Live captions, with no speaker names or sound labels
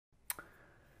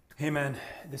Hey man,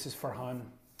 this is Farhan,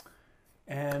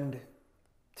 and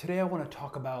today I want to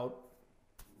talk about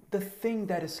the thing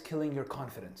that is killing your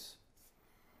confidence.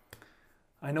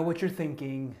 I know what you're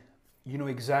thinking, you know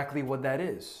exactly what that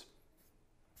is,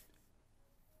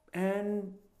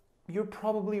 and you're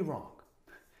probably wrong.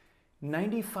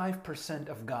 95%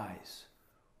 of guys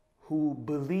who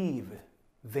believe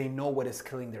they know what is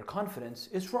killing their confidence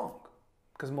is wrong,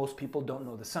 because most people don't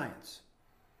know the science.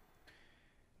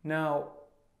 Now,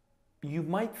 you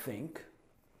might think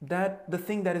that the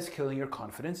thing that is killing your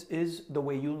confidence is the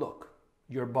way you look,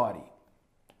 your body.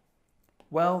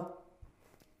 Well,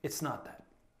 it's not that.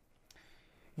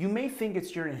 You may think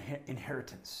it's your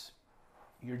inheritance,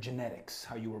 your genetics,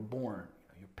 how you were born.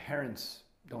 Your parents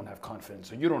don't have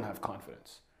confidence, or you don't have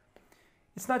confidence.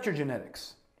 It's not your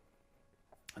genetics.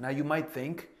 Now you might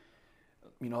think,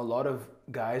 a lot of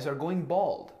guys are going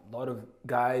bald. A lot of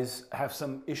guys have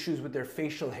some issues with their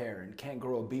facial hair and can't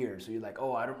grow a beard. So you're like,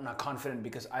 oh, I'm not confident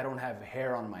because I don't have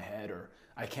hair on my head, or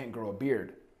I can't grow a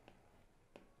beard.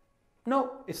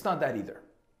 No, it's not that either.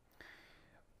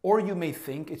 Or you may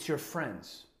think it's your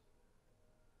friends.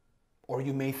 Or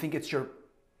you may think it's your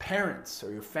parents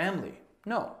or your family.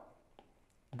 No,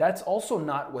 that's also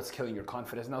not what's killing your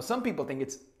confidence. Now, some people think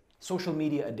it's social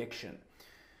media addiction.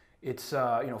 It's,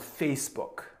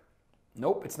 Facebook.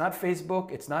 Nope, it's not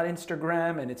Facebook, it's not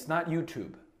Instagram, and it's not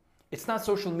YouTube. It's not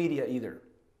social media either.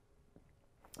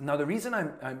 Now, the reason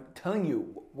I'm telling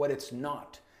you what it's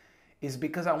not is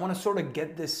because I want to sort of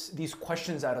get these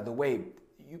questions out of the way.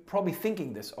 You're probably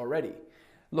thinking this already.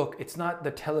 Look, it's not the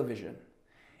television.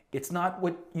 It's not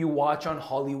what you watch on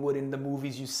Hollywood in the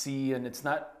movies you see, and it's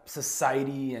not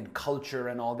society and culture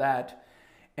and all that.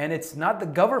 And it's not the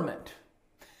government.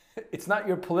 It's not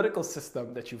your political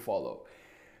system that you follow.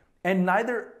 And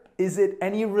neither is it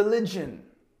any religion.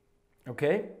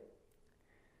 Okay?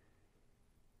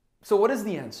 So what is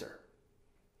the answer?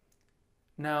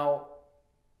 Now,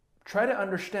 try to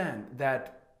understand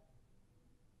that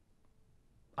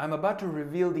I'm about to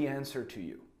reveal the answer to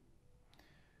you.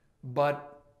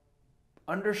 But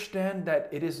understand that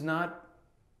it is not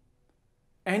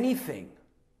anything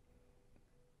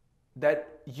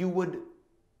that you would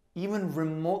even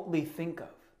remotely think of.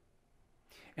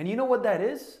 And you know what that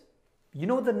is? You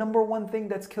know the number one thing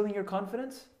that's killing your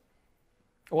confidence?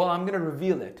 Well, I'm going to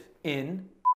reveal it in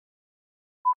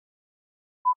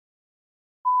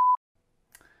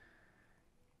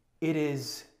it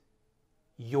is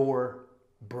your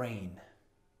brain.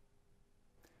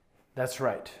 That's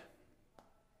right.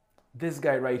 This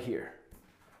guy right here,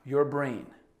 your brain,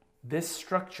 this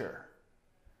structure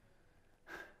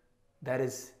that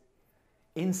is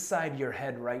inside your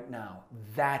head right now,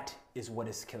 that is what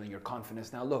is killing your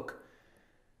confidence. Now look,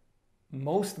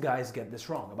 most guys get this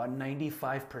wrong. About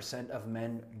 95% of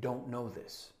men don't know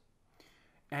this.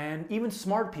 And even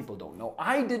smart people don't know.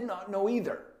 I did not know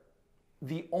either.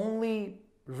 The only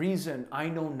reason I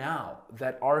know now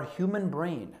that our human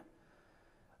brain,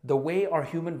 the way our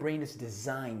human brain is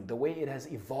designed, the way it has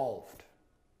evolved,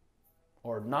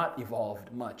 or not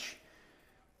evolved much,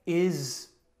 is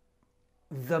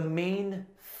the main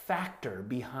factor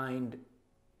behind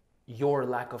your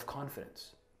lack of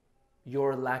confidence,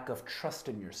 your lack of trust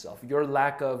in yourself, your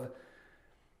lack of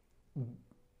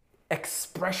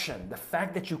expression, the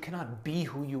fact that you cannot be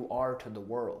who you are to the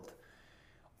world.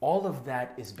 All of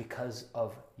that is because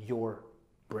of your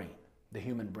brain, the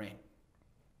human brain.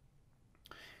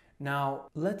 Now,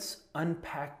 let's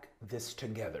unpack this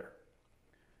together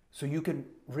so you can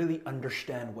really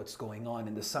understand what's going on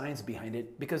and the science behind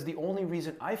it, because the only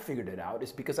reason I figured it out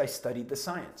is because I studied the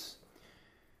science.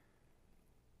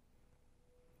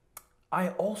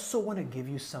 I also want to give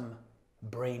you some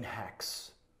brain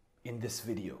hacks in this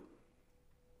video,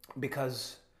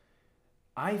 because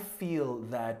I feel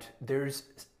that there's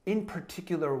in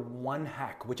particular one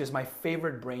hack, which is my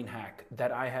favorite brain hack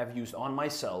that I have used on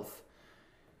myself,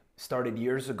 started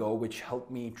years ago, which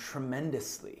helped me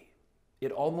tremendously.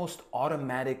 It almost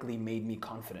automatically made me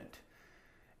confident.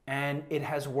 And it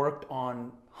has worked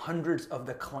on hundreds of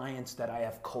the clients that I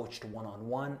have coached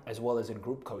one-on-one as well as in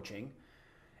group coaching.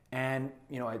 And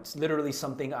it's literally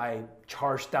something I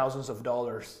charge thousands of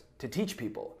dollars to teach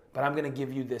people, but I'm gonna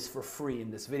give you this for free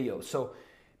in this video. So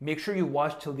make sure you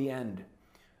watch till the end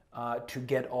to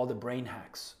get all the brain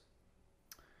hacks.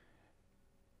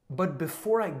 But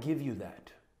before I give you that,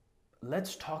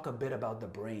 let's talk a bit about the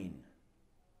brain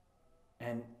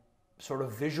and sort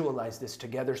of visualize this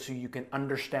together so you can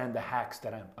understand the hacks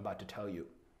that I'm about to tell you.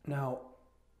 Now,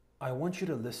 I want you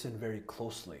to listen very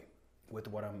closely with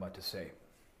what I'm about to say.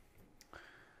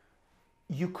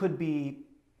 You could be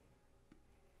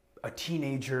a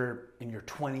teenager in your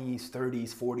 20s,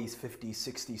 30s, 40s, 50s,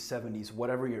 60s, 70s,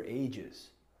 whatever your age is,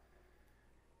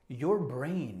 your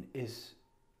brain is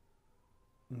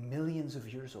millions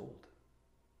of years old.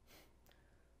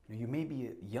 You may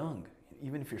be young,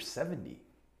 even if you're 70,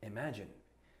 imagine.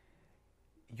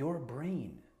 Your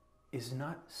brain is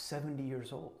not 70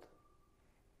 years old.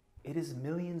 It is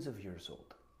millions of years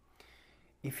old.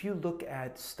 If you look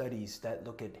at studies that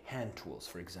look at hand tools,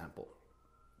 for example,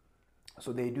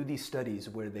 so they do these studies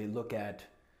where they look at,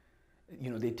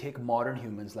 they take modern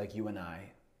humans like you and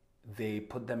I, they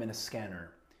put them in a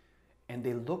scanner, and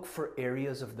they look for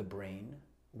areas of the brain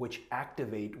which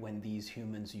activate when these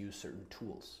humans use certain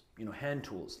tools, hand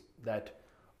tools that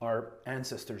our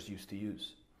ancestors used to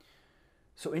use.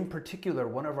 So in particular,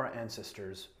 one of our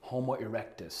ancestors, Homo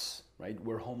erectus, right?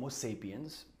 We're Homo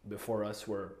sapiens. Before us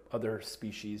were other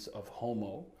species of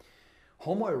Homo.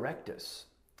 Homo erectus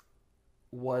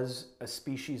was a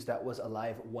species that was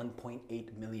alive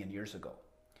 1.8 million years ago.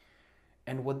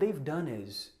 And what they've done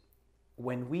is,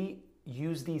 when we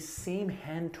use these same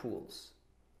hand tools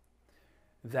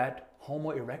that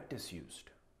Homo erectus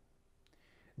used,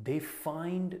 they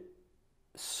find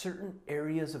certain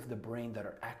areas of the brain that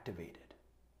are activated,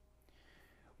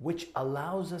 which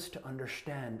allows us to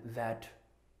understand that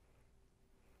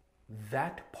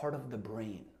that part of the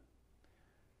brain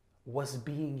was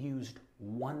being used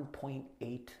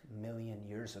 1.8 million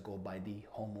years ago by the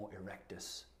Homo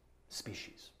erectus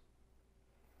species.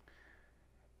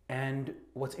 And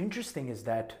what's interesting is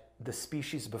that the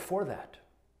species before that,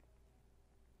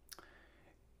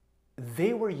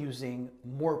 they were using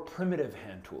more primitive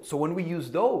hand tools. So when we use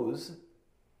those,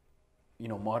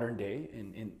 modern day,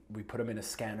 and we put them in a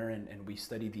scanner and we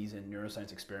study these in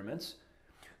neuroscience experiments,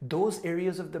 those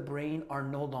areas of the brain are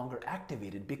no longer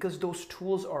activated because those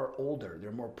tools are older,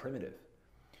 they're more primitive.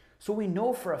 So we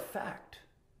know for a fact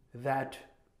that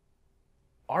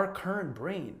our current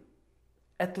brain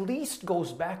at least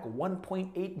goes back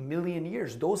 1.8 million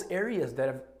years. Those areas that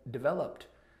have developed,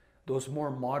 those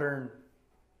more modern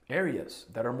areas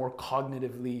that are more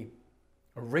cognitively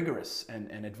rigorous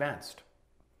and advanced.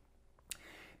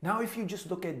 Now, if you just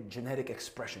look at genetic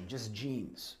expression, just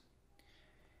genes,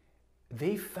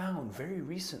 they found very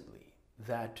recently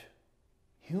that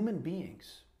human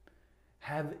beings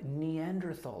have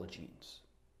Neanderthal genes.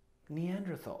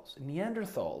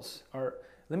 Neanderthals are,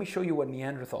 let me show you what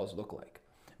Neanderthals look like.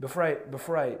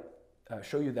 Before I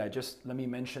show you that, just let me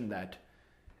mention that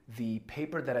the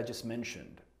paper that I just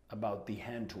mentioned about the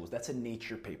hand tools, that's a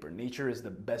Nature paper. Nature is the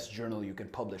best journal you can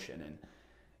publish in. And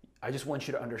I just want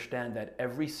you to understand that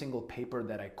every single paper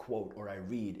that I quote or I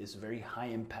read is very high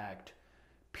impact,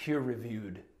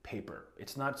 peer-reviewed paper.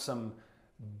 It's not some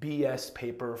BS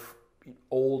paper,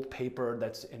 old paper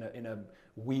that's in a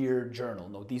weird journal.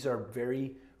 No, these are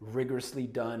very rigorously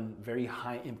done, very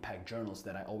high impact journals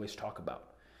that I always talk about.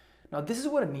 Now, this is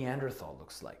what a Neanderthal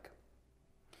looks like.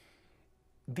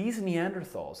 These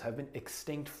Neanderthals have been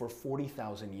extinct for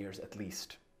 40,000 years at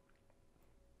least.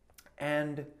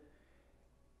 And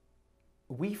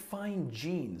we find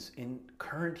genes in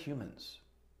current humans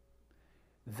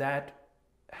that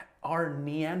are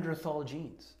Neanderthal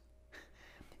genes.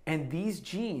 And these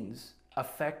genes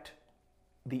affect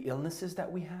the illnesses that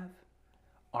we have,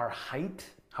 our height,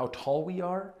 how tall we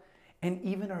are, and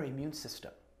even our immune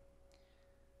system.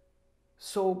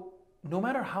 So no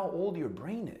matter how old your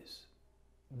brain is,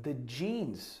 the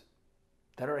genes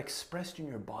that are expressed in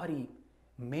your body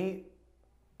may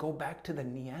go back to the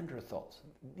Neanderthals.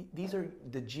 These are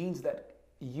the genes that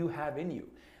you have in you.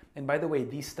 And by the way,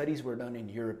 these studies were done in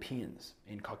Europeans,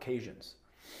 in Caucasians,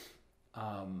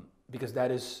 because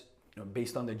that is,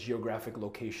 based on the geographic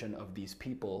location of these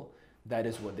people, that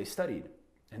is what they studied.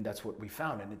 And that's what we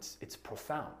found, and it's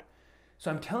profound.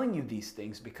 So I'm telling you these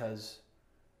things because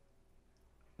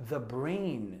the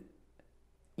brain,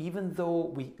 even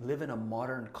though we live in a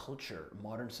modern culture,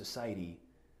 modern society,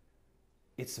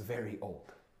 it's very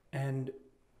old. And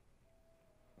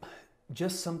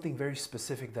just something very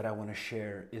specific that I want to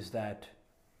share is that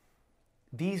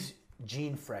these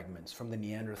gene fragments from the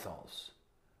Neanderthals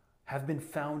have been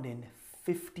found in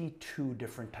 52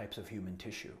 different types of human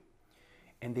tissue.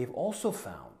 And they've also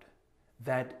found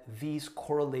that these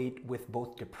correlate with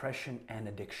both depression and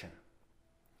addiction.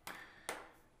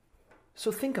 So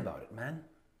think about it, man.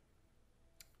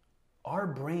 Our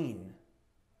brain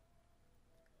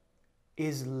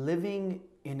is living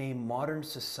in a modern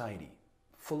society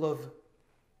full of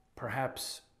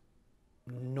perhaps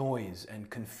noise and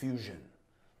confusion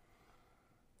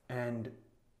and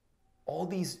all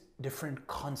these different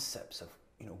concepts of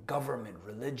government,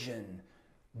 religion,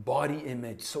 body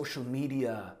image, social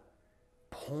media,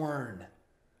 porn,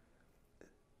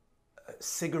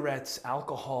 cigarettes,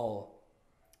 alcohol,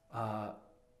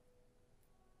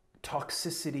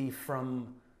 toxicity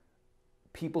from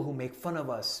people who make fun of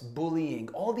us, bullying,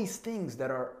 all these things that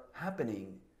are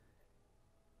happening.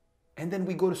 And then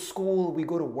we go to school, we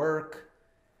go to work,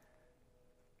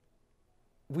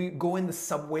 we go in the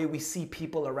subway, we see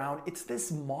people around. It's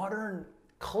this modern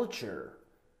culture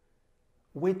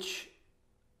which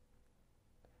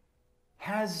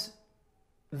has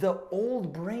the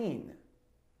old brain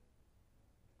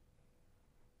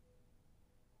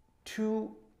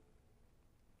to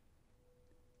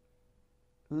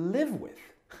live with,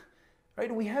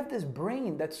 right? We have this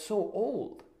brain that's so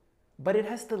old, but it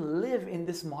has to live in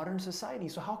this modern society.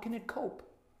 So how can it cope?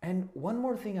 And one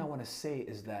more thing I want to say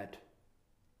is that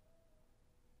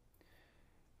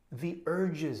the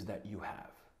urges that you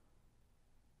have,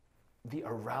 the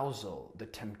arousal, the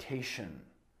temptation,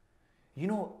 you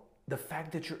know, the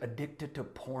fact that you're addicted to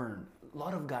porn. A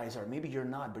lot of guys are, maybe you're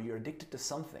not, but you're addicted to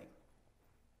something.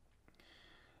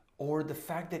 Or the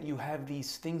fact that you have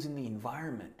these things in the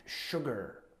environment,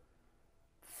 sugar,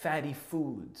 fatty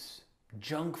foods,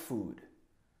 junk food,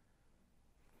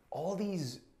 all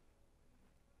these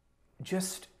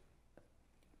just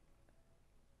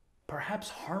perhaps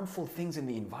harmful things in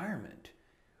the environment.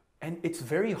 And it's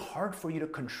very hard for you to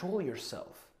control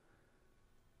yourself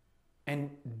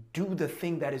and do the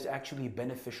thing that is actually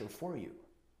beneficial for you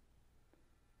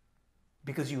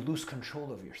because you lose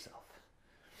control of yourself.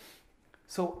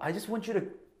 So I just want you to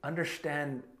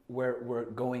understand where we're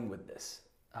going with this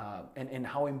and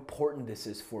how important this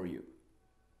is for you.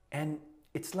 And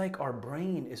it's like our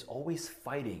brain is always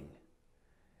fighting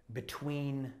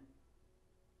between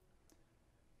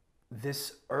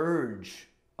this urge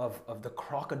of the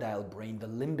crocodile brain, the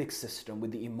limbic system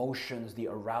with the emotions, the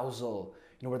arousal,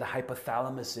 you know, where the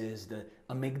hypothalamus is, the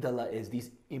amygdala is, these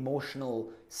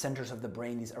emotional centers of the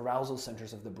brain, these arousal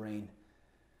centers of the brain.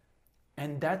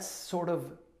 And that's sort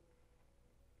of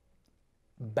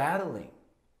battling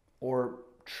or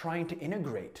trying to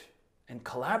integrate and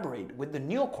collaborate with the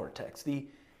neocortex,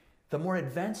 the more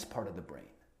advanced part of the brain,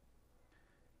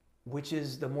 which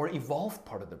is the more evolved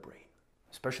part of the brain,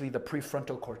 especially the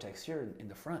prefrontal cortex here in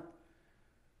the front.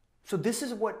 So this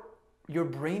is what your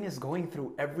brain is going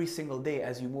through every single day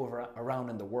as you move around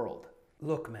in the world.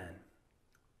 Look, man,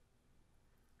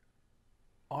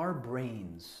 our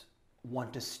brains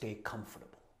want to stay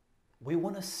comfortable. We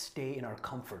want to stay in our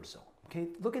comfort zone. Okay,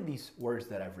 look at these words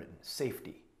that I've written: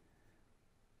 safety,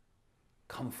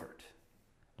 comfort,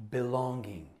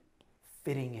 belonging,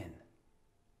 fitting in.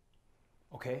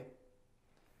 Okay?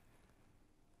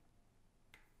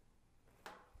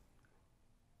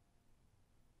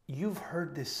 You've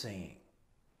heard this saying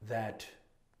that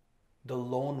the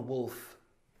lone wolf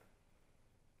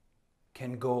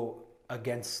can go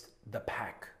against the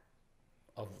pack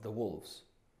of the wolves.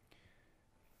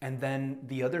 And then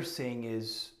the other saying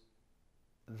is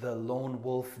the lone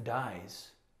wolf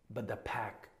dies, but the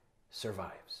pack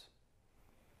survives.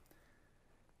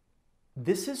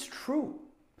 This is true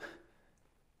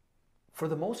for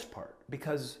the most part,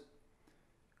 because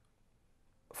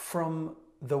from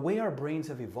the way our brains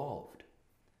have evolved,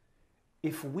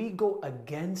 if we go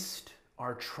against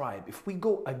our tribe, if we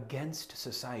go against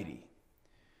society,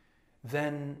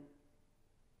 then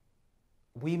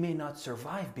we may not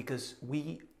survive, because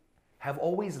we have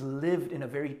always lived in a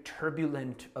very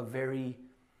turbulent, a very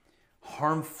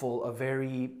harmful, a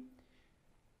very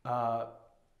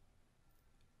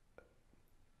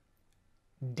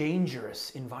dangerous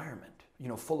environment, you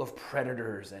know, full of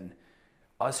predators and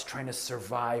us trying to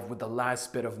survive with the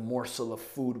last bit of morsel of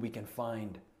food we can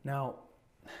find. Now,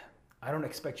 I don't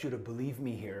expect you to believe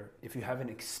me here if you haven't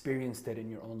experienced it in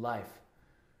your own life.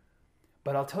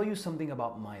 But I'll tell you something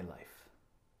about my life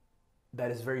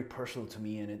that is very personal to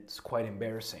me, and it's quite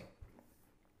embarrassing.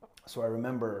 So I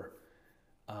remember,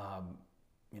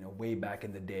 way back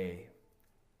in the day,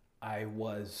 I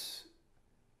was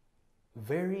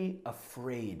very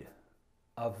afraid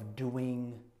of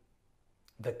doing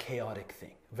the chaotic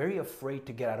thing, very afraid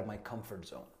to get out of my comfort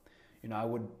zone. I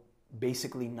would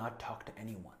basically not talk to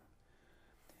anyone.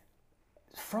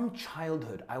 From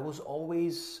childhood, I was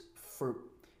always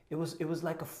it was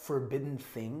like a forbidden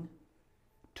thing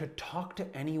to talk to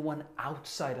anyone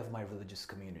outside of my religious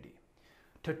community,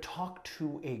 to talk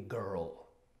to a girl,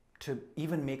 to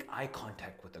even make eye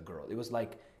contact with a girl. It was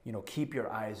like, keep your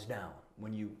eyes down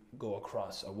when you go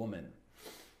across a woman.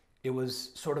 It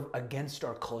was sort of against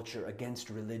our culture, against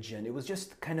religion. It was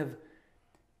just kind of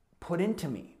put into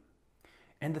me.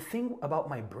 And the thing about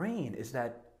my brain is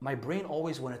that my brain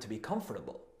always wanted to be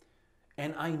comfortable.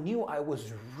 And I knew I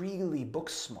was really book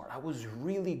smart. I was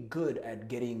really good at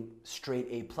getting straight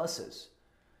A pluses.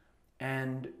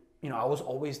 And, I was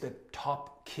always the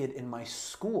top kid in my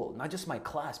school, not just my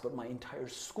class, but my entire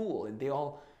school. And they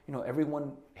all,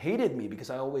 everyone hated me because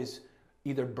I always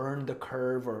either burned the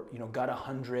curve or, got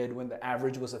 100 when the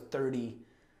average was a 30.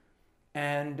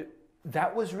 And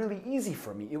that was really easy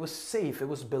for me. It was safe, it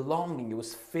was belonging, it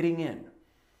was fitting in.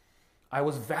 I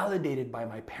was validated by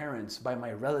my parents, by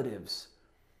my relatives.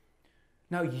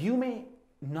 Now, you may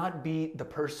not be the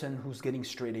person who's getting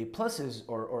straight A pluses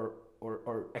or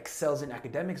excels in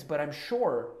academics, but I'm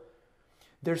sure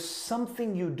there's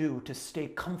something you do to stay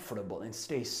comfortable and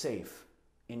stay safe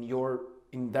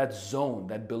in that zone,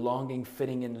 that belonging,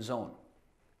 fitting in zone.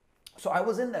 So I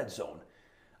was in that zone.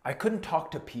 I couldn't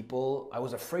talk to people. I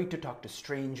was afraid to talk to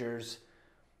strangers.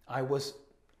 I was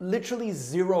literally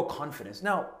zero confidence.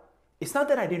 Now, it's not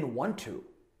that I didn't want to.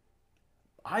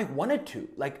 I wanted to.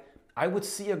 Like, I would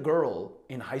see a girl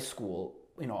in high school,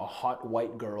 a hot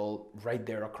white girl right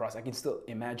there across. I can still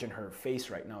imagine her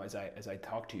face right now as I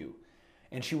talk to you.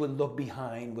 And she would look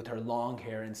behind with her long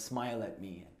hair and smile at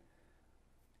me.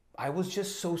 I was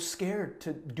just so scared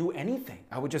to do anything.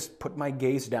 I would just put my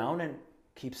gaze down and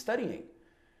keep studying.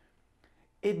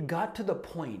 It got to the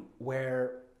point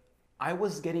where I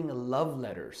was getting love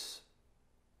letters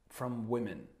from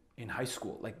women in high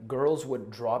school. Like, girls would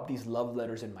drop these love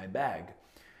letters in my bag.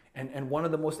 And one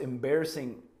of the most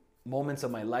embarrassing moments of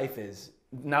my life is,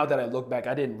 now that I look back,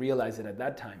 I didn't realize it at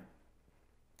that time,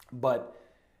 but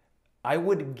I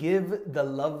would give the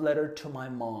love letter to my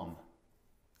mom.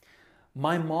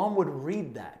 My mom would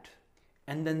read that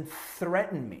and then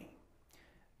threaten me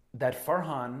that,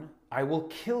 Farhan, I will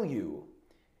kill you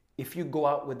if you go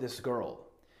out with this girl,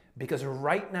 because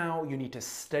right now you need to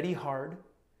study hard,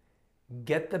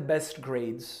 get the best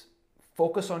grades,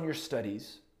 focus on your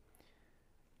studies,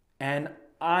 and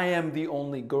I am the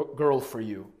only girl for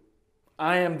you.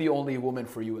 I am the only woman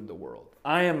for you in the world.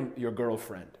 I am your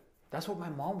girlfriend. That's what my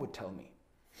mom would tell me.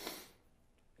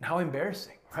 And how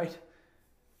embarrassing, right?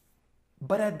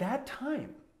 But at that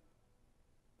time,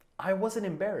 I wasn't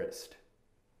embarrassed.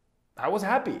 I was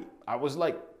happy. I was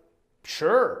like,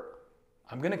 sure,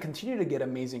 I'm going to continue to get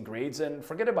amazing grades and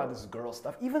forget about this girl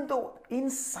stuff, even though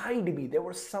inside me there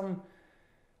was some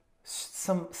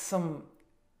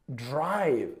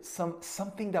drive,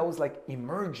 something that was like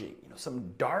emerging,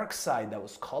 some dark side that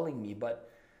was calling me, but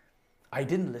I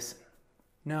didn't listen.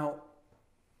 Now,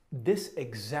 this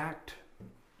exact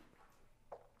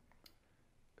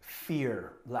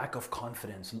fear, lack of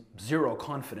confidence, zero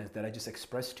confidence that I just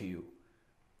expressed to you,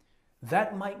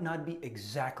 that might not be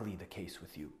exactly the case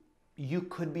with you. You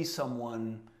could be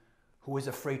someone who is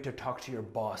afraid to talk to your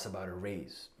boss about a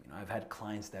raise. I've had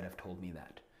clients that have told me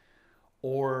that.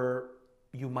 Or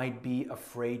you might be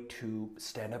afraid to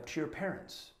stand up to your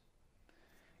parents.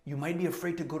 You might be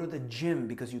afraid to go to the gym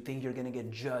because you think you're going to get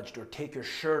judged, or take your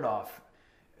shirt off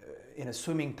in a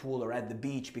swimming pool or at the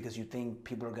beach because you think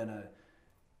people are going to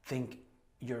think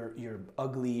you're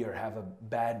ugly or have a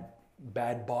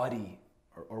bad body,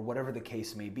 or whatever the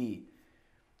case may be.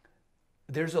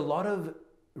 There's a lot of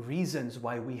reasons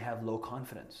why we have low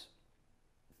confidence.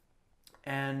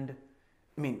 And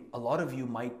a lot of you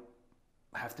might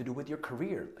have to do with your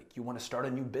career. Like, you want to start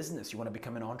a new business, you want to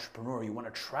become an entrepreneur, you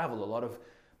want to travel. A lot of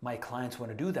my clients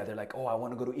want to do that. They're like, oh, I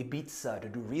want to go to Ibiza to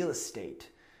do real estate.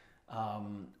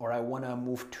 Or I want to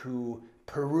move to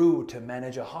Peru to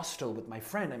manage a hostel with my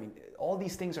friend. All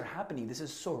these things are happening. This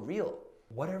is so real.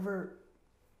 Whatever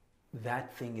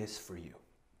that thing is for you,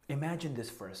 imagine this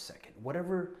for a second.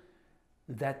 Whatever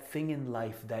that thing in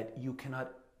life that you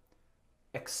cannot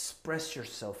express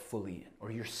yourself fully in,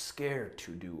 or you're scared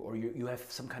to do, or you have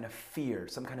some kind of fear,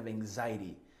 some kind of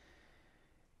anxiety,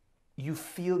 you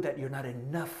feel that you're not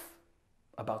enough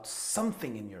about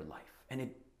something in your life, and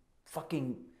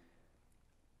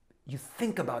you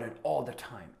think about it all the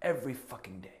time, every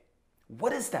fucking day.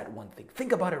 What is that one thing?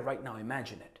 Think about it right now.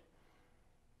 Imagine it.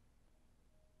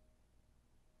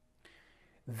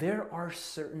 There are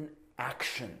certain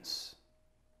actions.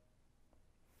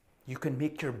 You can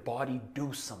make your body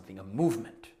do something, a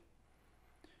movement,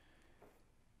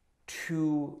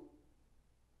 to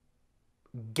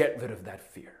get rid of that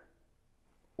fear,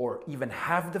 or even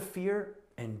have the fear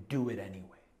and do it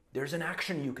anyway. There's an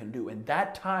action you can do, and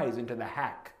that ties into the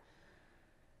hack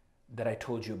that I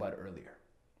told you about earlier.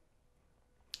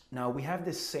 Now, we have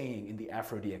this saying in the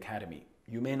Afro-D Academy.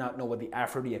 You may not know what the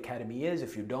Afro-D Academy is.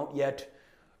 If you don't yet,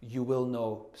 you will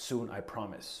know soon, I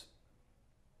promise.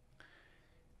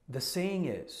 The saying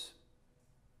is,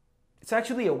 it's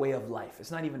actually a way of life.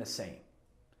 It's not even a saying.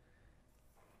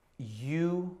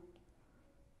 You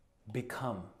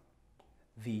become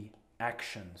the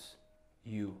actions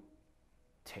you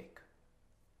take.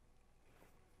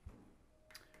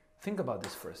 Think about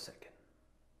this for a second.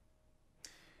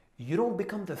 You don't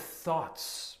become the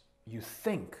thoughts you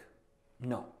think.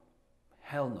 No.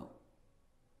 Hell no.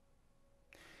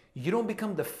 You don't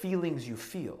become the feelings you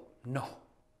feel. No.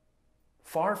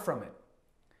 Far from it.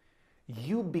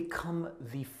 You become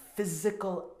the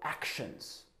physical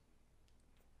actions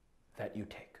that you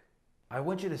take. I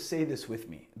want you to say this with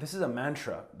me. This is a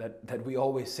mantra that we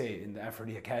always say in the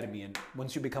Aphrodite Academy, and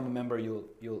once you become a member,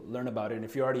 you'll learn about it. And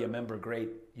if you're already a member, great,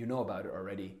 you know about it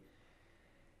already.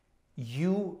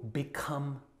 You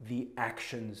become the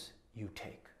actions you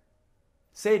take.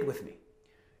 Say it with me.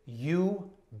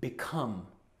 You become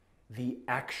the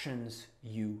actions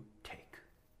you take.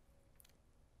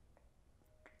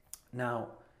 Now,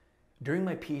 during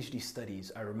my PhD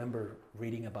studies, I remember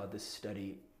reading about this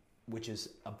study, which is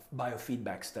a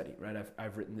biofeedback study, right?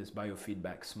 I've written this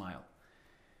biofeedback smile.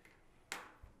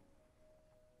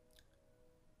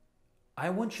 I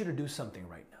want you to do something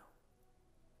right now.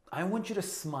 I want you to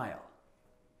smile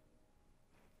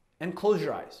and close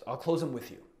your eyes. I'll close them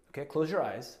with you. Okay, close your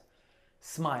eyes,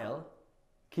 smile,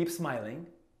 keep smiling.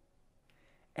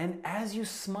 And as you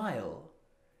smile,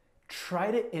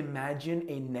 try to imagine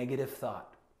a negative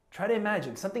thought. Try to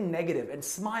imagine something negative and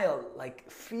smile, like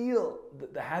feel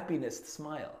the happiness,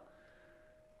 smile.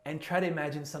 And try to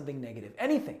imagine something negative.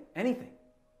 Anything, anything.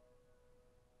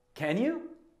 Can you?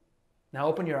 Now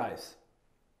open your eyes.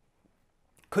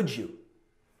 Could you?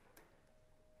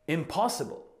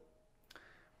 Impossible.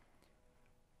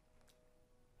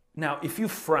 Now, if you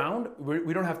frowned,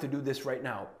 we don't have to do this right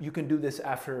now. You can do this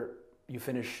after you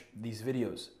finish these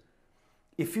videos.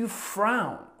 If you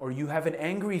frown or you have an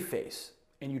angry face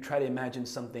and you try to imagine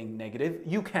something negative,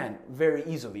 you can very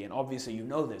easily. And obviously you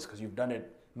know this because you've done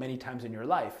it many times in your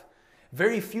life.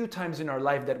 Very few times in our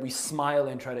life that we smile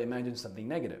and try to imagine something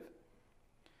negative.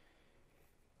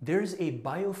 There's a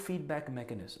biofeedback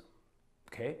mechanism,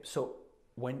 okay? So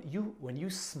when you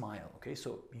smile, okay,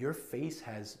 so your face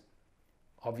has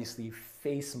obviously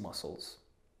face muscles,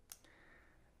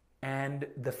 and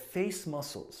the face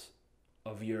muscles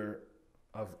of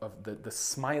the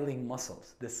smiling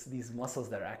muscles, these muscles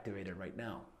that are activated right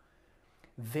now,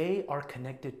 they are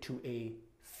connected to a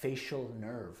facial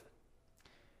nerve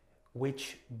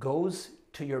which goes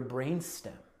to your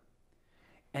brainstem,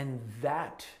 and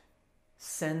that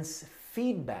sends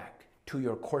feedback to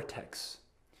your cortex,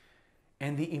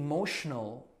 and the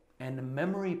emotional and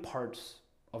memory parts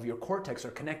of your cortex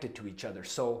are connected to each other.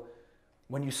 So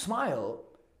when you smile,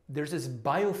 there's this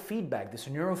biofeedback, this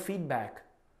neurofeedback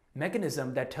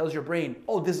mechanism that tells your brain,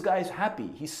 oh, this guy's happy,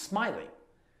 he's smiling.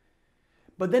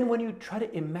 But then when you try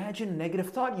to imagine a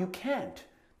negative thought, you can't,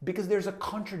 because there's a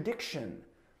contradiction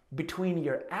between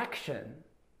your action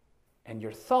and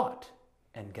your thought.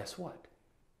 And guess what?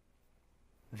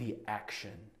 The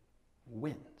action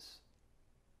wins.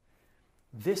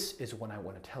 This is what I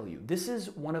want to tell you. This is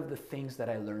one of the things that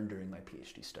I learned during my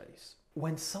PhD studies.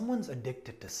 When someone's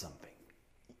addicted to something,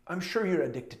 I'm sure you're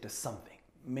addicted to something,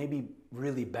 maybe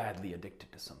really badly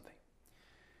addicted to something.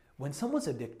 When someone's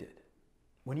addicted,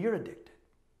 when you're addicted,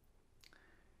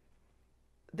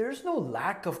 there's no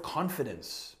lack of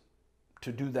confidence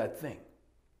to do that thing,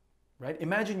 right?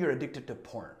 Imagine you're addicted to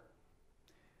porn.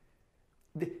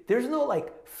 There's no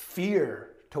like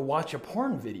fear to watch a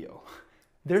porn video.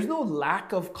 There's no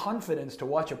lack of confidence to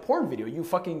watch a porn video. You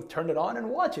fucking turn it on and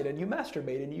watch it and you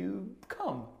masturbate and you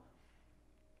come.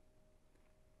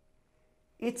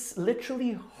 It's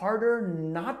literally harder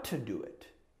not to do it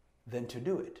than to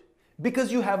do it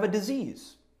because you have a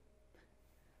disease.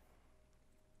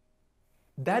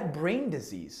 That brain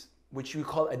disease, which we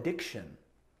call addiction,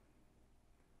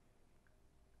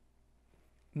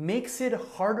 makes it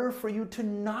harder for you to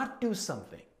not do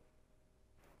something.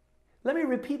 Let me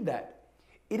repeat that.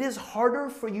 It is harder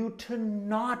for you to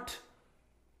not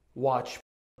watch,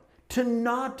 to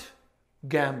not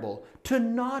gamble, to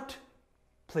not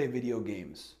play video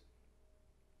games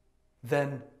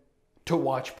than to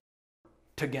watch,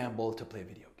 to gamble, to play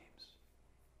video games.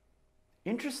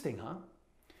 Interesting, huh?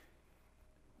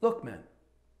 Look, man,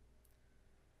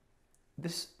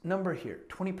 this number here,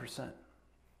 20%.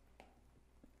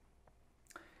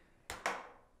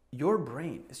 Your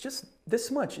brain is just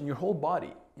this much in your whole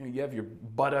body. You know, you have your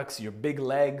buttocks, your big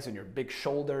legs, and your big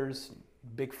shoulders,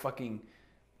 big fucking,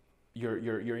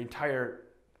 your entire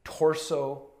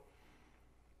torso.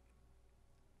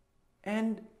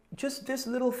 And just this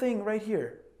little thing right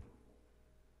here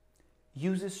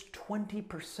uses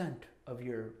 20% of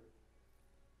your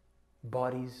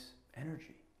body's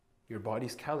energy, your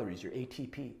body's calories, your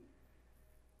ATP.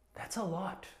 That's a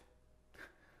lot.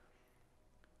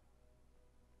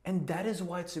 And that is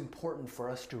why it's important for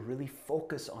us to really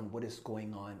focus on what is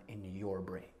going on in your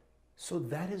brain. So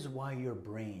that is why your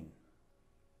brain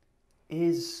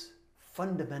is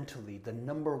fundamentally the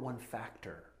number one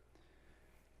factor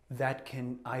that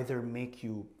can either make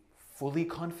you fully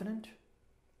confident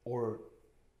or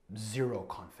zero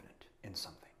confident in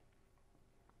something.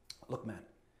 Look, man,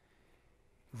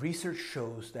 research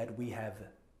shows that we have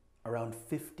around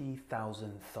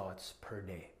 50,000 thoughts per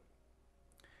day.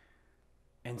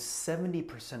 And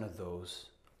 70% of those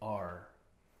are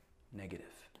negative.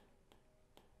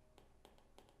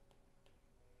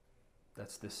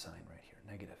 That's this sign right here,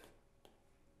 negative.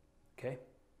 Okay?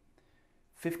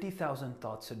 50,000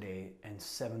 thoughts a day and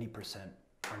 70%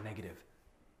 are negative.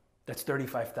 That's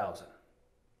 35,000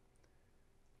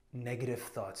 negative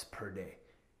thoughts per day.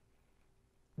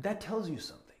 That tells you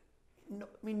something.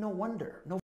 No wonder,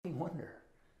 no fucking wonder.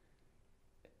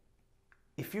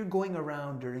 If you're going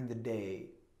around during the day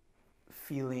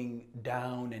feeling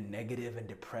down and negative and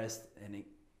depressed and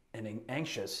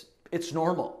anxious, it's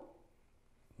normal.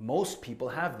 Most people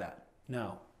have that.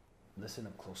 Now, listen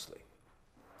up closely.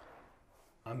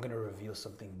 I'm going to reveal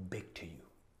something big to you.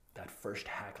 That first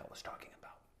hack I was talking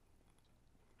about.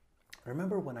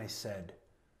 Remember when I said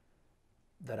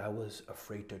that I was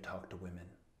afraid to talk to women?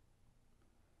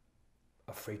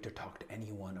 Afraid to talk to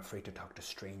anyone, afraid to talk to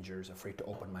strangers, afraid to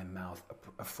open my mouth,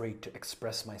 afraid to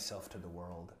express myself to the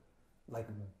world. Like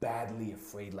badly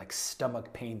afraid, like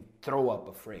stomach pain, throw up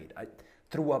afraid. I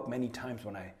threw up many times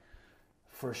when I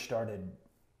first started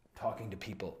talking to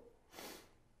people.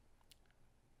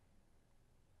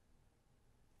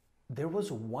 There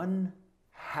was one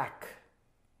hack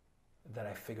that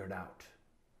I figured out,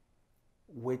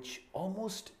 which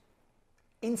almost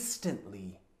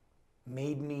instantly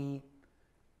made me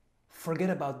forget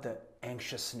about the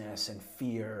anxiousness and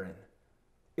fear. And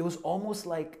it was almost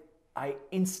like I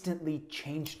instantly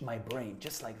changed my brain,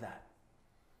 just like that.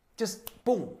 Just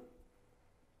boom.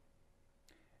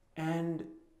 And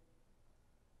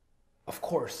of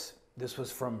course, this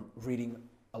was from reading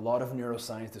a lot of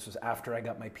neuroscience. This was after I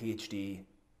got my PhD.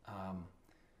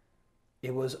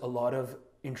 It was a lot of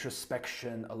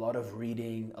introspection, a lot of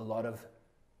reading, a lot of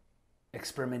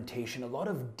experimentation, a lot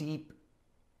of deep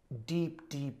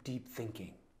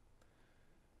thinking.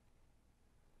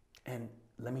 And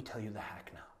let me tell you the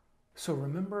hack now. So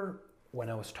remember when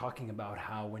I was talking about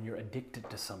how when you're addicted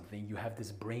to something, you have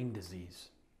this brain disease.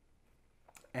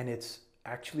 And it's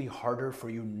actually harder for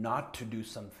you not to do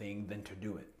something than to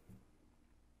do it.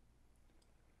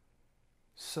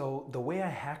 So the way I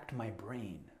hacked my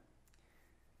brain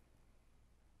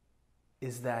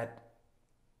is that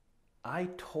I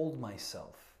told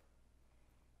myself,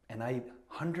 and I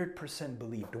 100%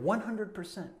 believed,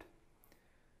 100%,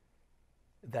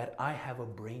 that I have a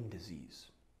brain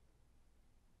disease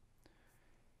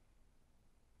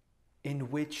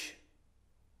in which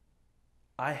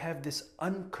I have this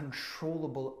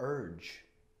uncontrollable urge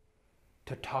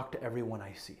to talk to everyone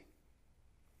I see.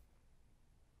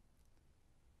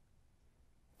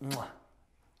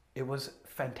 It was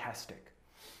fantastic.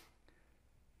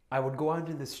 I would go out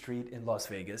in the street in Las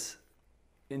Vegas.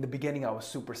 In the beginning, I was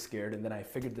super scared, and then I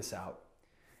figured this out.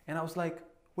 And I was like,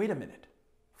 wait a minute,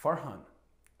 Farhan,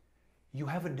 you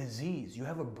have a disease. You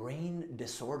have a brain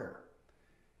disorder.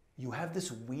 You have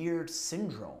this weird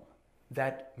syndrome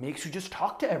that makes you just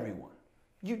talk to everyone.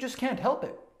 You just can't help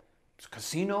it. It's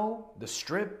casino, the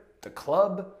strip, the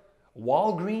club,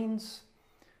 Walgreens,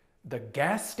 the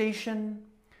gas station,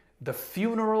 the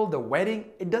funeral, the wedding.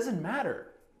 It doesn't matter.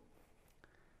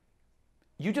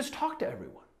 You just talk to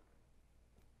everyone.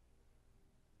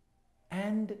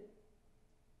 And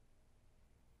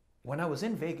when I was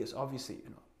in Vegas, obviously,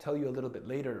 tell you a little bit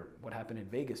later what happened in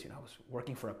Vegas. I was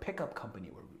working for a pickup company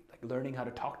where we were learning how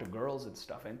to talk to girls and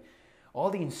stuff. And all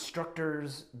the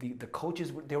instructors, the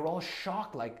coaches, they were all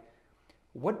shocked. Like,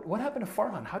 what happened to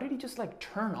Farhan? How did he just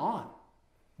turn on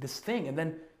this thing? And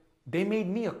then they made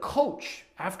me a coach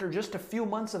after just a few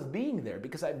months of being there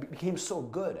because I became so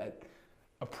good at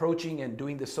approaching and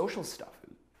doing the social stuff.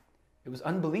 It was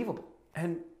unbelievable.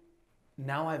 And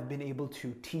now I've been able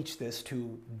to teach this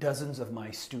to dozens of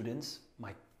my students,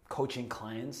 my coaching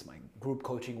clients, my group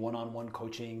coaching, one-on-one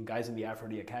coaching, guys in the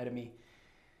Aphrodite Academy.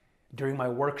 During my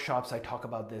workshops, I talk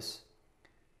about this.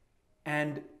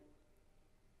 And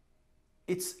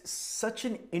it's such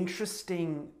an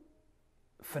interesting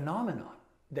phenomenon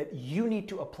that you need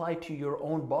to apply to your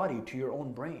own body, to your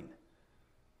own brain.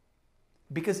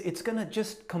 Because it's gonna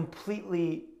just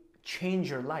completely change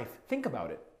your life. Think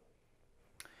about it.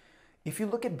 If you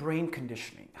look at brain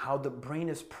conditioning, how the brain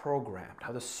is programmed,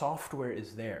 how the software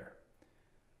is there,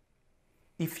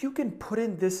 if you can put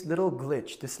in this little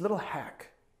glitch, this little hack,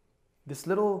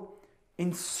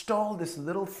 install this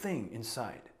little thing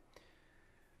inside,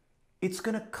 it's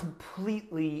going to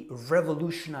completely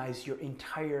revolutionize your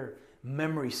entire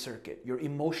memory circuit, your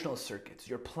emotional circuits,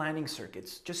 your planning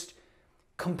circuits, just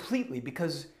completely,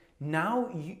 because now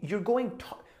you're going to,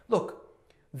 look,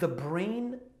 the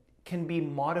brain can be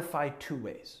modified two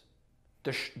ways.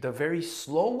 The very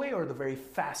slow way or the very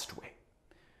fast way.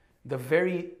 The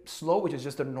very slow, which is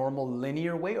just a normal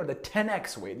linear way, or the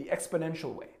 10x way, the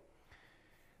exponential way.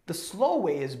 The slow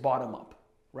way is bottom up,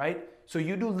 right? So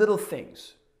you do little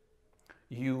things.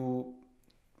 You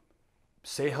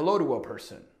say hello to a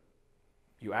person.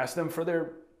 You ask them for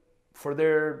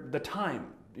the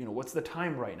time. You know, what's the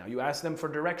time right now? You ask them for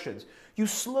directions. You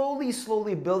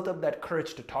slowly build up that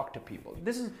courage to talk to people.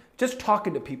 This is just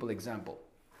talking to people example.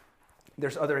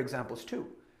 There's other examples too.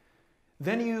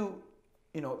 Then you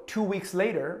know, 2 weeks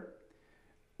later,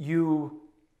 you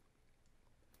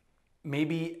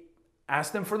maybe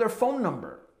ask them for their phone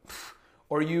number,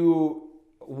 or you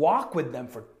walk with them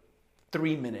for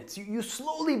 3 minutes. You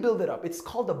slowly build it up. It's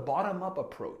called the bottom-up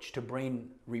approach to brain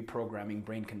reprogramming,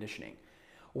 brain conditioning.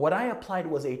 What I applied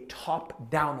was a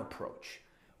top-down approach,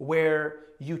 where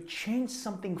you change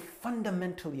something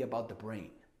fundamentally about the brain,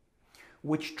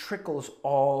 which trickles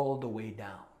all the way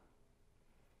down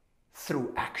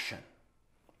through action.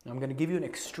 I'm going to give you an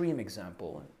extreme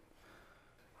example.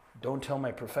 Don't tell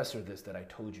my professor this that I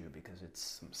told you, because it's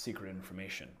some secret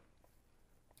information.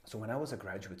 So when I was a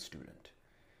graduate student,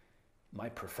 my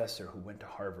professor who went to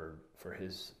Harvard for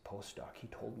his postdoc, he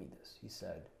told me this. He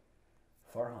said,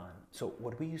 Farhan, so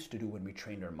what we used to do when we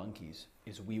trained our monkeys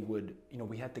is we would, you know,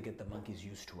 we had to get the monkeys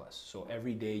used to us. So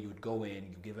every day you'd go in,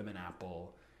 you give them an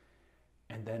apple,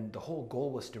 and then the whole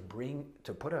goal was to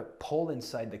put a pole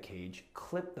inside the cage,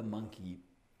 clip the monkey,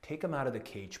 take him out of the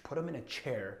cage, put him in a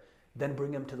chair, then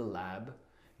bring him to the lab,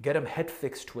 get him head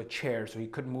fixed to a chair so he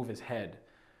couldn't move his head,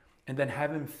 and then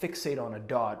have him fixate on a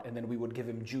dot, and then we would give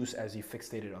him juice as he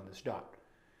fixated on this dot.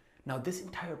 Now this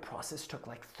entire process took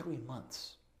like 3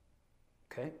 months.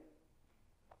 Okay?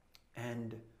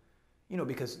 And, you know,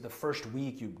 because the first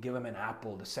week you give him an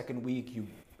apple, the second week you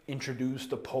introduce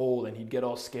the pole and he'd get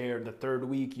all scared, the third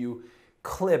week you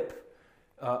clip,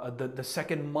 the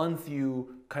second month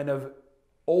you kind of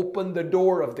open the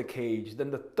door of the cage,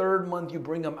 then the third month you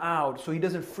bring him out so he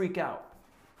doesn't freak out.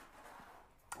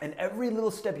 And every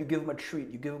little step you give him a treat,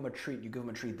 you give him a treat, you give him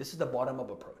a treat. This is the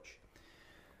bottom-up approach.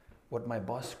 What my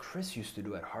boss Chris used to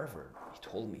do at Harvard, he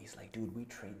told me, he's like, dude, we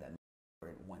trained that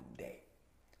in 1 day.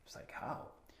 It's like, how?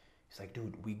 He's like,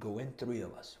 dude, we go in, 3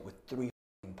 of us with 3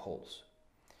 poles.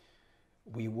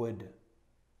 We would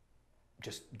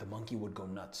the monkey would go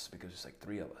nuts because it's like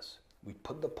 3 of us. We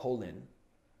put the pole in,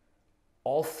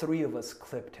 all 3 of us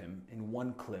clipped him in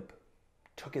 1 clip,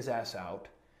 took his ass out,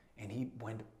 and he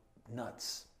went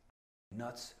nuts,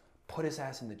 put his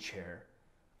ass in the chair,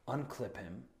 unclip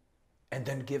him, and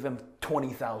then give him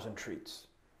 20,000 treats.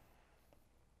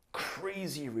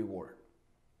 Crazy reward.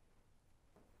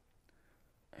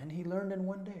 And he learned in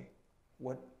 1 day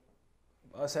what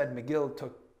us at McGill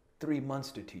took 3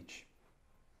 months to teach.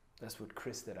 That's what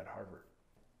Chris did at Harvard.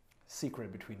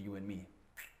 Secret between you and me.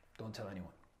 Don't tell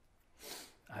anyone.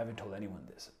 I haven't told anyone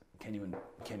this.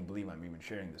 Can't believe I'm even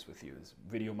sharing this with you. This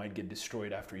video might get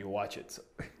destroyed after you watch it.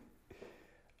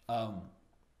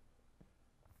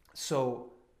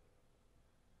 So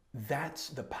that's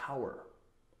the power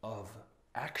of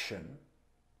action,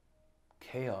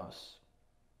 chaos,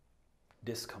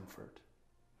 discomfort,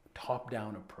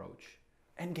 top-down approach,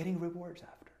 and getting rewards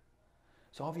after.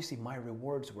 So obviously my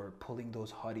rewards were pulling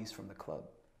those hotties from the club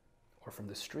or from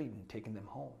the street and taking them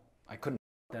home. I couldn't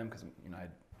them because, you know, I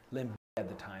had limp at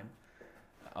the time.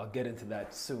 I'll get into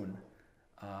that soon.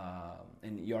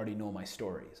 And you already know my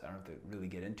stories. I don't have to really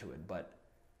get into it, but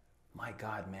my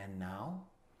God, man, now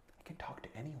I can talk to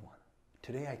anyone.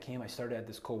 Today I started at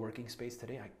this co-working space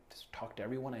today. I just talk to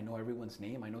everyone. I know everyone's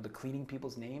name. I know the cleaning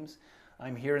people's names.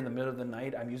 I'm here in the middle of the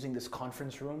night. I'm using this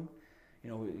conference room. You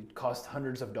know, it cost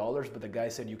hundreds of dollars, but the guy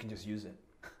said you can just use it.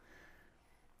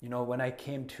 You know, when I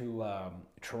came to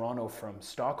Toronto from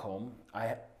Stockholm,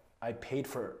 I paid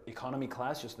for economy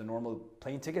class, just the normal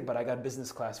plane ticket, but I got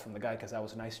business class from the guy because I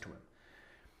was nice to him.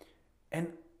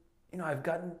 And, you know, I've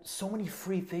gotten so many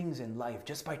free things in life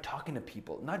just by talking to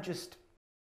people, not just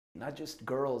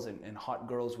girls and hot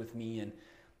girls with me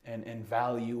and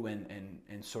value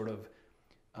and sort of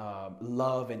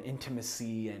love and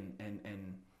intimacy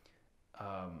and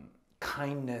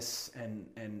kindness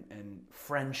and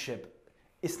friendship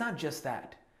it's not just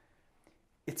that.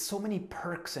 It's so many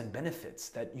perks and benefits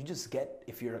that you just get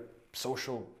if you're a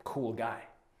social, cool guy.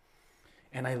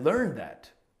 And I learned that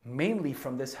mainly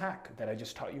from this hack that I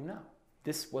just taught you now.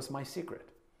 This was my secret,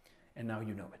 and now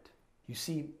you know it. You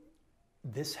see,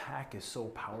 this hack is so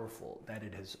powerful that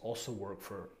it has also worked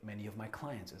for many of my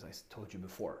clients, as I told you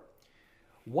before.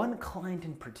 One client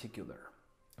in particular,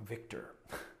 Victor.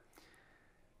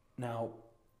 Now,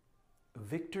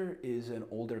 Victor is an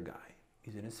older guy.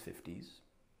 He's in his 50s,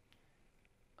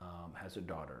 has a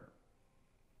daughter.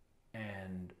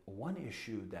 And one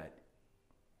issue that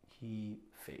he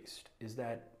faced is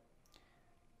that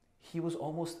he was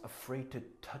almost afraid to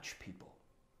touch people.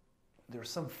 There's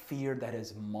some fear that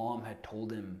his mom had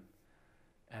told him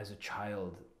as a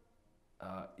child,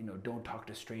 don't talk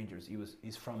to strangers.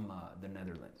 He's from the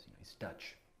Netherlands. He's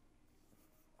Dutch.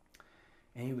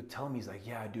 And he would tell me, he's like,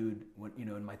 yeah, dude, when,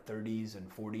 in my 30s and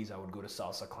 40s, I would go to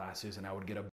salsa classes and I would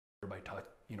get a by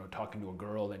talking to a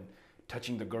girl and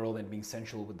touching the girl and being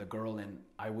sensual with the girl. And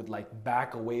I would like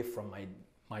back away from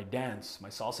my dance, my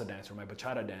salsa dance or my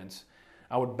bachata dance.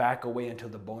 I would back away until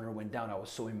the boner went down. I was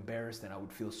so embarrassed and I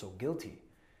would feel so guilty.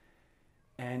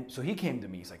 And so he came to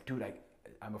me. He's like, dude,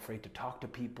 I'm afraid to talk to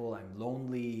people. I'm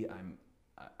lonely.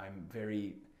 I'm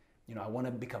very, I want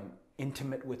to become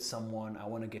intimate with someone. I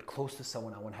want to get close to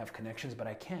someone. I want to have connections, but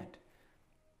I can't.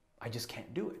 I just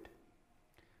can't do it.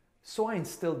 So I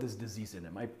instilled this disease in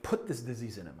him. I put this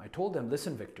disease in him. I told him,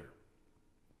 listen, Victor,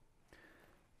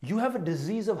 you have a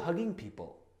disease of hugging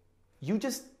people. You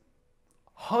just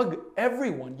hug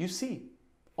everyone you see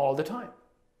all the time.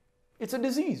 It's a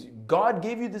disease. God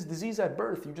gave you this disease at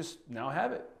birth. You just now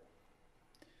have it.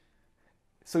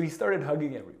 So he started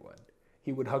hugging everyone.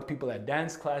 He would hug people at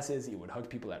dance classes. He would hug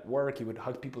people at work. He would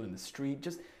hug people in the street.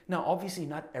 Now, obviously,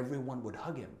 not everyone would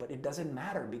hug him, but it doesn't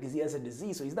matter because he has a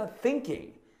disease. So he's not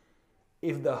thinking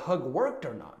if the hug worked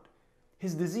or not.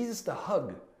 His disease is to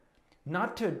hug,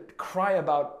 not to cry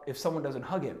about if someone doesn't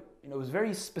hug him. It was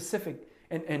very specific,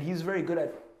 and he's very good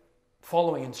at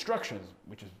following instructions,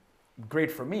 which is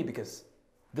great for me because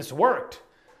this worked.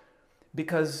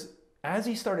 Because as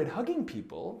he started hugging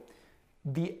people,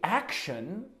 the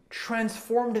action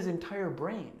transformed his entire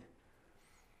brain.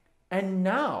 And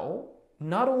now,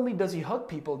 not only does he hug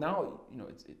people, now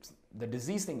it's the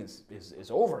disease thing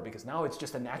is over because now it's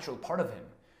just a natural part of him.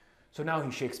 So now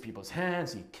he shakes people's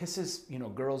hands, he kisses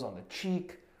girls on the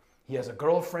cheek, he has a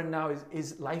girlfriend now,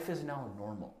 his life is now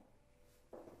normal.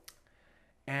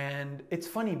 And it's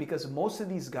funny because most of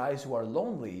these guys who are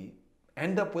lonely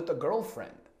end up with a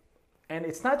girlfriend. And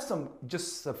it's not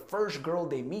just the first girl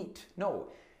they meet. No,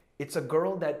 it's a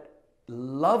girl that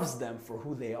loves them for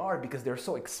who they are because they're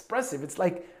so expressive. It's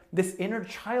like this inner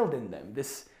child in them,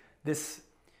 this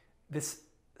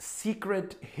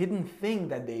secret hidden thing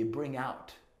that they bring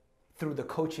out through the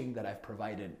coaching that I've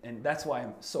provided. And that's why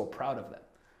I'm so proud of them.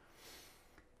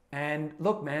 And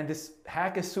look, man, this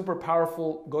hack is super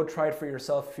powerful. Go try it for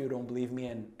yourself if you don't believe me,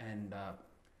 and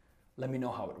let me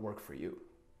know how it worked for you.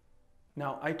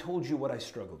 Now, I told you what I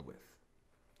struggled with.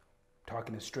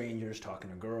 Talking to strangers, talking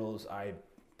to girls. I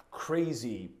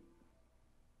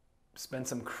spent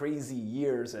some crazy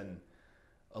years and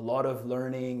a lot of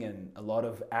learning and a lot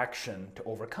of action to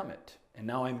overcome it. And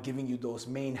now I'm giving you those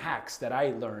main hacks that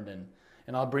I learned,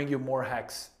 and I'll bring you more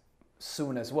hacks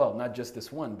soon as well. Not just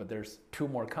this one, but there's 2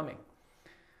 more coming.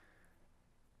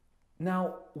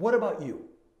 Now, what about you?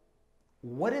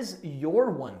 What is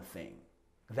your one thing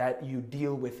that you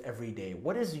deal with every day?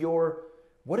 What is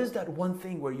that one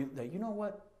thing where you know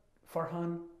what,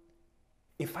 Farhan,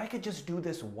 if I could just do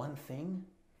this one thing,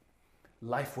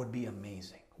 life would be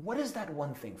amazing. What is that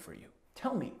one thing for you?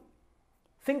 Tell me.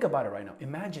 Think about it right now.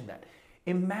 Imagine that.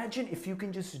 Imagine if you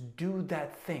can just do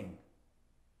that thing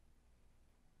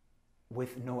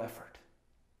with no effort.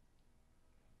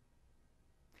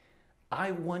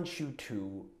 I want you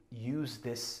to use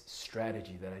this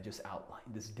strategy that I just outlined,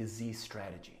 this disease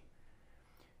strategy.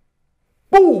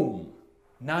 Boom!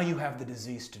 Now you have the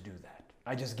disease to do that.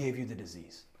 I just gave you the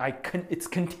disease. It's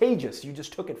contagious. You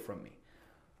just took it from me.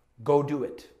 Go do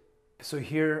it. So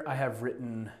here I have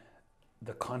written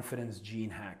the confidence gene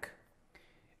hack.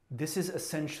 This is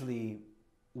essentially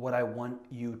what I want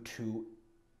you to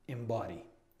embody.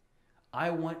 I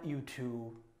want you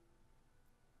to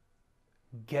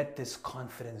get this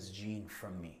confidence gene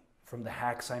from me, from the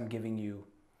hacks I'm giving you,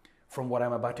 from what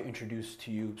I'm about to introduce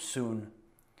to you soon.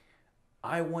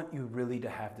 I want you really to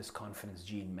have this confidence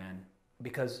gene, man,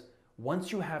 because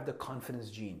once you have the confidence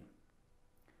gene,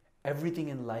 everything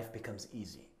in life becomes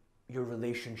easy. Your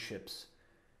relationships,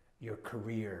 your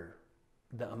career,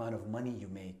 the amount of money you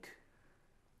make,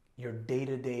 your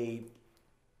day-to-day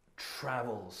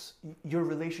travels, your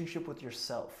relationship with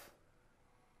yourself,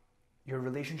 your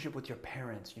relationship with your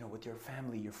parents, with your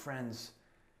family, your friends,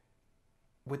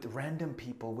 with random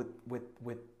people,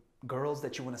 with girls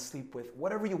that you want to sleep with,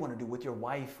 whatever you want to do, with your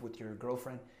wife, with your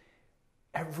girlfriend,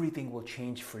 everything will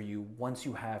change for you once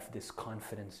you have this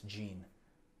confidence gene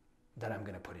that I'm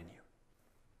going to put in you.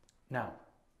 Now,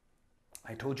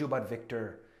 I told you about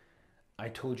Victor. I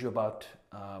told you about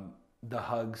the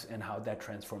hugs and how that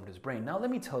transformed his brain. Now let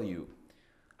me tell you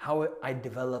how I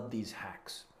developed these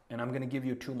hacks. And I'm going to give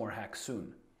you 2 more hacks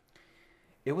soon.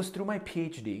 It was through my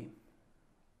PhD.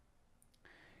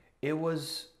 It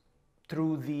was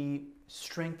through the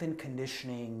strength and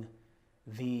conditioning,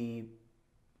 the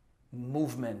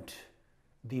movement,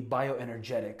 the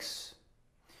bioenergetics.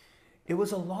 It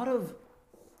was a lot of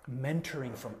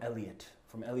mentoring from Elliot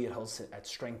Hulsett at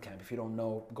Strength Camp. If you don't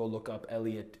know, go look up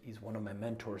Elliot. He's one of my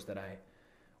mentors that I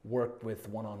worked with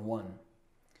one-on-one.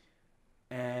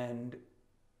 And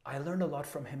I learned a lot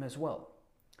from him as well.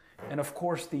 And of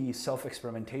course, the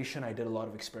self-experimentation, I did a lot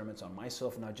of experiments on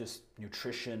myself, not just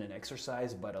nutrition and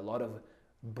exercise, but a lot of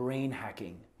brain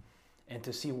hacking, and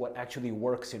to see what actually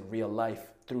works in real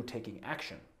life through taking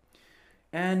action.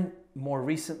 And more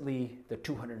recently, the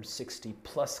 260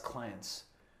 plus clients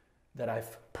that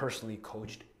I've personally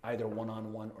coached, either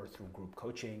one-on-one or through group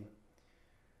coaching.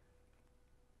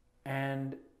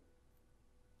 And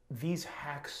these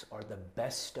hacks are the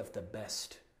best of the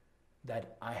best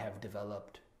that I have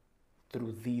developed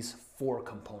through these 4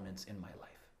 components in my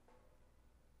life.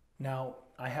 Now,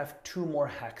 I have 2 more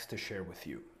hacks to share with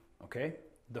you, okay?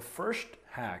 The first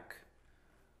hack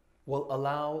will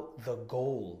allow the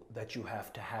goal that you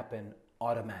have to happen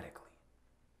automatically.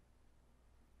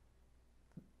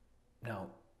 Now,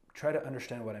 try to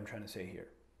understand what I'm trying to say here.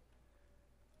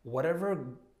 Whatever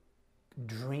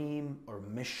dream or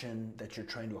mission that you're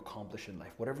trying to accomplish in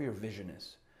life, whatever your vision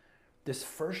is, this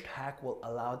first hack will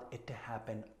allow it to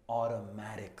happen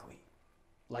automatically,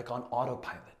 like on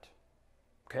autopilot,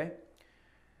 okay?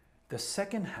 The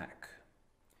second hack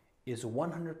is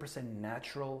 100%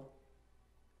 natural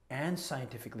and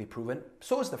scientifically proven.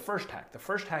 So is the first hack. The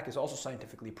first hack is also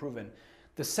scientifically proven.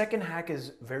 The second hack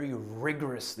is very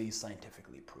rigorously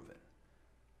scientifically proven.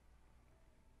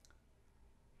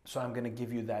 So I'm going to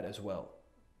give you that as well.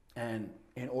 And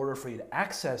in order for you to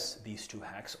access these 2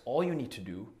 hacks, all you need to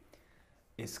do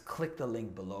is click the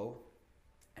link below,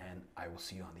 and I will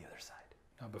see you on the other side.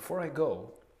 Now, before I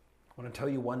go, I want to tell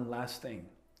you one last thing.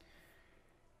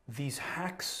 These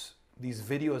hacks, these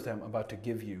videos that I'm about to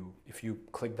give you, if you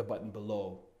click the button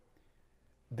below,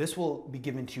 this will be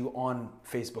given to you on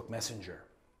Facebook Messenger.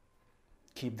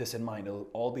 Keep this in mind. It'll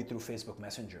all be through Facebook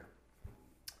Messenger.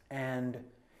 And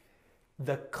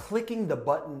the clicking the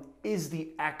button is the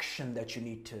action that you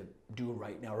need to do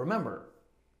right now. Remember,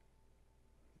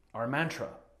 our mantra,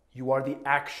 you are the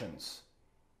actions.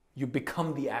 You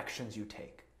become the actions you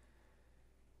take.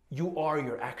 You are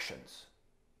your actions.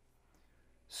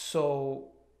 So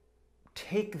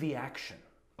take the action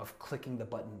of clicking the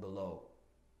button below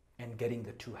and getting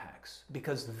the 2 hacks,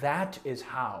 because that is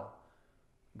how,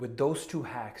 with those 2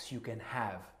 hacks, you can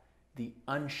have the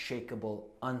unshakable,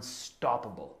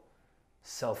 unstoppable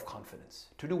self-confidence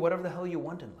to do whatever the hell you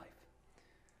want in life.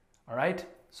 All right?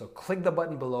 So click the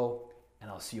button below,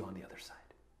 and I'll see you on the other side.